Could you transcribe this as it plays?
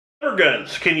Lever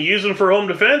guns, can you use them for home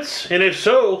defense? And if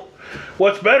so,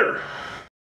 what's better?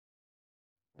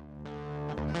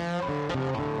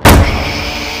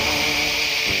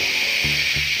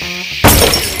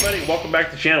 Hey everybody, welcome back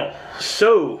to the channel.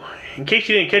 So, in case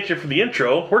you didn't catch it from the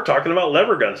intro, we're talking about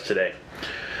lever guns today.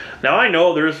 Now I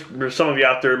know there's some of you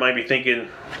out there that might be thinking,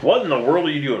 what in the world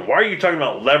are you doing? Why are you talking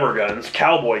about lever guns,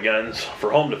 cowboy guns for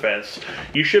home defense?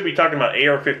 You should be talking about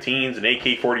AR-15s and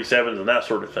AK-47s and that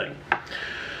sort of thing.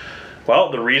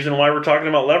 Well, the reason why we're talking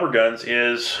about lever guns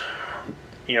is,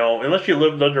 you know, unless you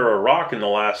lived under a rock in the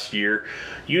last year,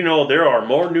 you know there are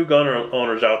more new gun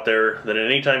owners out there than at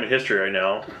any time in history right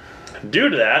now. Due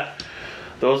to that,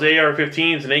 those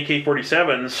AR-15s and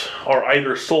AK-47s are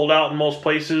either sold out in most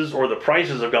places or the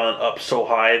prices have gone up so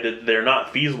high that they're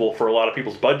not feasible for a lot of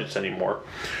people's budgets anymore.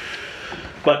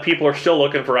 But people are still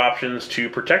looking for options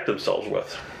to protect themselves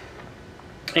with.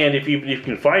 And if you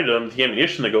can find them, the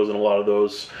ammunition that goes in a lot of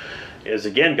those is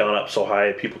again gone up so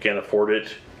high people can't afford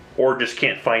it or just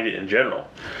can't find it in general.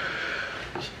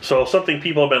 So something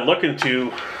people have been looking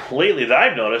to lately that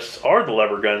I've noticed are the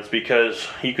lever guns, because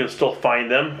you can still find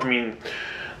them. I mean,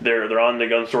 they're on the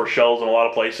gun store shelves in a lot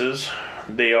of places.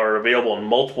 They are available in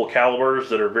multiple calibers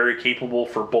that are very capable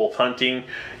for both hunting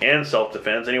and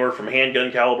self-defense, anywhere from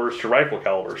handgun calibers to rifle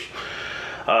calibers.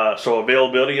 So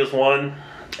availability is one,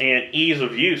 and ease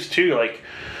of use too. Like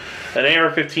an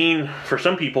AR-15 for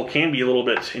some people can be a little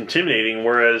bit intimidating,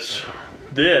 whereas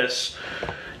this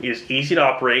is easy to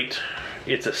operate.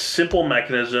 It's a simple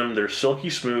mechanism. They're silky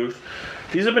smooth.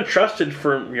 These have been trusted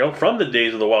for, you know, from the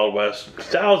days of the Wild West.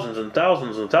 Thousands and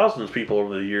thousands and thousands of people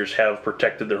over the years have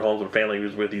protected their homes and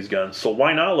families with these guns. So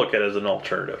why not look at it as an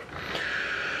alternative?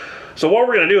 So what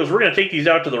we're going to do is we're going to take these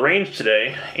out to the range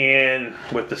today, and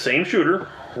with the same shooter,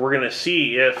 we're going to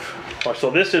see if, so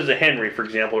this is a Henry, for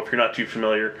example, if you're not too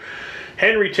familiar.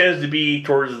 Henry tends to be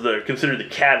towards considered the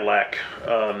Cadillac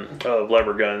of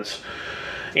lever guns.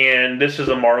 And this is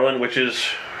a Marlin, which is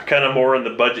kind of more in the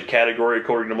budget category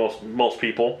according to most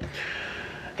people.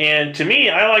 And to me,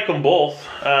 I like them both.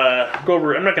 I'm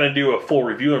not going to do a full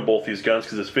review on both these guns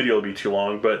because this video will be too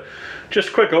long, but just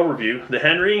a quick overview. The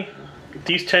Henry,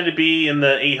 these tend to be in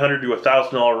the $800 to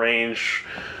 $1,000 range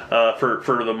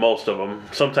for the most of them.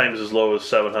 Sometimes as low as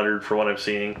 $700 for what I'm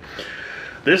seeing.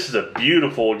 This is a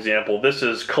beautiful example. This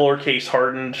is color case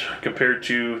hardened compared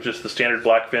to just the standard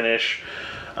black finish.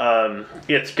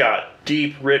 It's got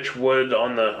deep, rich wood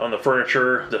on the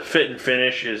furniture. The fit and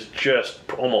finish is just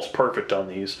almost perfect on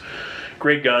these.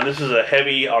 Great gun. This is a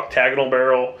heavy octagonal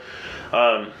barrel.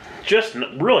 Just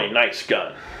really nice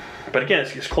gun. But again,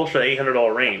 it's closer to the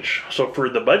 $800 range. So for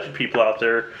the budget people out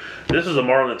there, this is a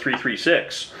Marlin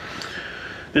 336.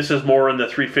 This is more in the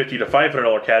 $350 to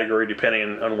 $500 category,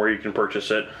 depending on where you can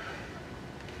purchase it.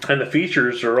 And the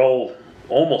features are all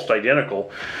almost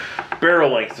identical.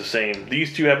 Barrel length the same.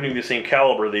 These two happen to be the same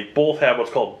caliber. They both have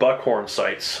what's called buckhorn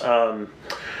sights.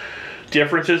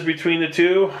 Differences between the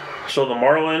two. So the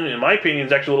Marlin, in my opinion,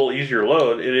 is actually a little easier to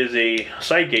load. It is a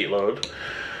side gate load.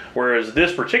 Whereas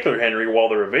this particular Henry, while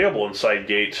they're available in side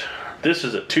gate, this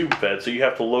is a tube fed. So you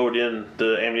have to load in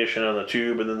the ammunition on the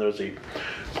tube, and then there's a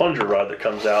plunger rod that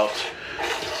comes out.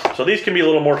 So these can be a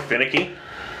little more finicky.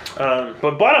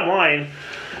 But bottom line,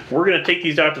 we're going to take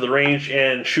these out to the range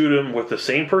and shoot them with the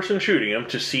same person shooting them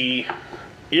to see,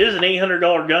 is an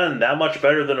 $800 gun that much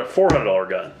better than a $400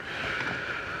 gun?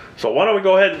 So why don't we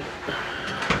go ahead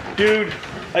and, dude,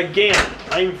 again,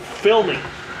 I'm filming.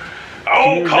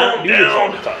 Oh, calm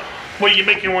down. What, are you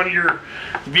making one of your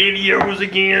videos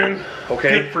again? Okay.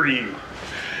 Good for you.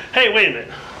 Hey, wait a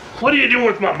minute. What are you doing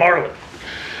with my Marlin?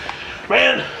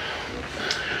 Man,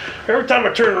 every time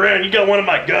I turn around, you got one of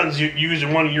my guns you use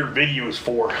in one of your videos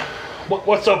for.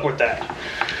 What's up with that?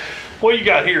 What you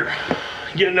got here?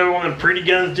 You get another one of them pretty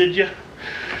guns, did you?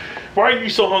 Why are you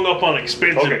so hung up on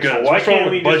expensive guns? So why What's wrong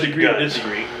can't we with budget disagree to guns?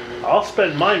 disagree? I'll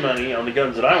spend my money on the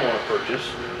guns that I want to purchase.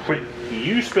 Wait,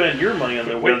 you spend your money on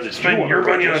the guns that you spend want your to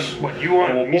money on purchase. what you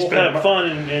want. And we'll both have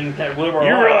fun and live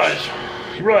our lives.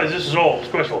 You realize this is all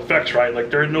special effects, right?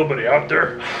 Like there's nobody out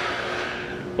there.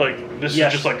 Like this is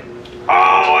just like, oh,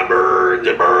 I burned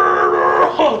it,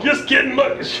 burn. Oh, just kidding.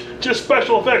 Look, it's just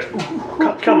special effects.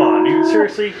 Come on, dude.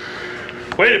 Seriously?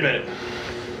 Wait a minute.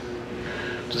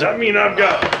 Does that mean I've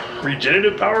got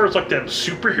regenerative powers like them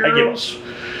superheroes?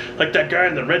 Like that guy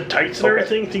in the red tights and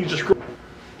everything? Things just grow.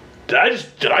 Did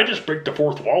I just break the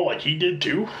fourth wall like he did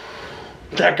too?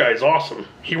 That guy's awesome.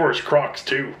 He wears Crocs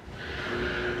too.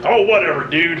 Oh, whatever,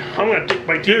 dude. I'm gonna take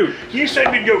my dude. You said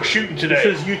we'd go shooting today.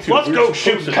 This is YouTube. Let's go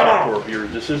shoot. Come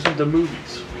on. This isn't the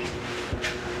movies.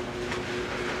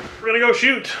 we're gonna go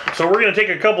shoot. So we're gonna take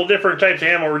a couple different types of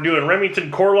ammo. We're doing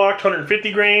Remington core locked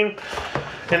 150 grain.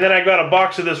 And then I got a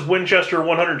box of this Winchester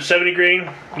 170 grain.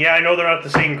 Yeah, I know they're not the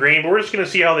same grain, but we're just gonna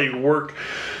see how they work.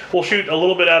 We'll shoot a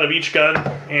little bit out of each gun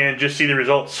and just see the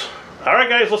results. All right,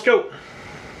 guys, let's go.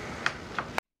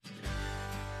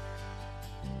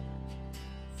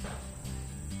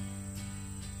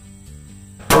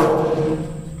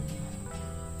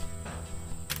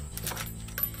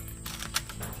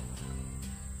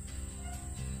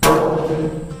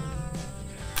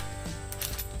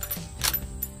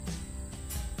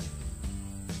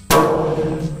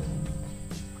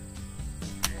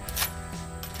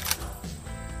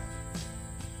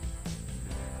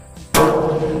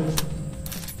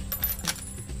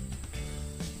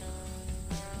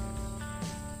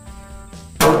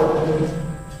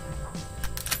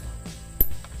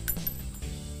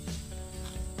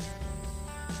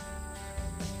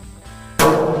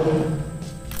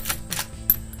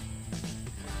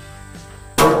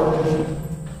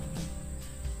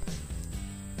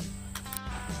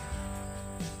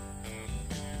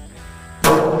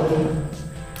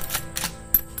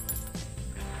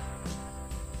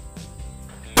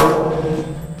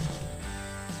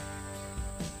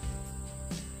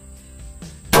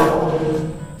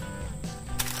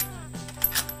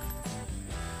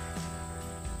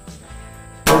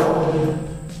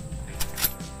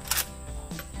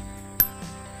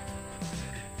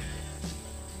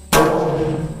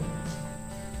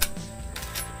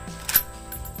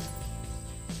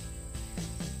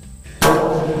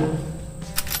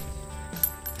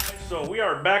 So we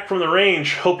are back from the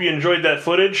range. Hope you enjoyed that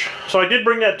footage. So I did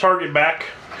bring that target back.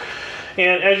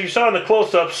 And as you saw in the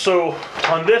close-ups, so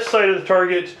on this side of the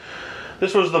target,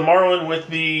 this was the Marlin with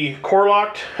the core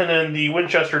locked, and then the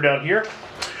Winchester down here.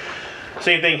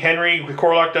 Same thing, Henry,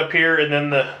 core locked up here, and then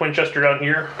the Winchester down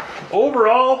here.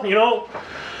 Overall, you know,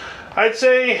 I'd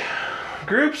say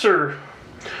groups are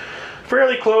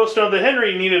fairly close. Now the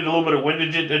Henry needed a little bit of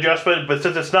windage adjustment, but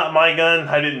since it's not my gun,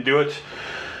 I didn't do it.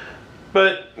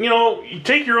 But, you know, you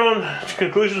take your own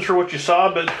conclusions for what you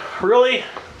saw, but really,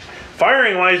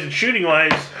 firing-wise and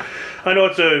shooting-wise, I know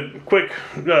it's a quick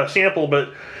sample,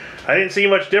 but I didn't see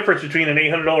much difference between an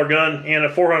 $800 gun and a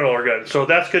 $400 gun. So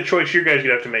that's a good choice you guys are going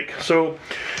to have to make. So,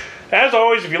 as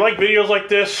always, if you like videos like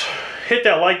this, hit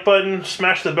that like button,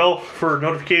 smash the bell for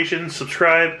notifications,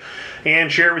 subscribe, and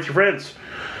share it with your friends.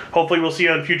 Hopefully we'll see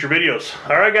you on future videos.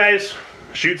 Alright guys,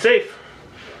 shoot safe.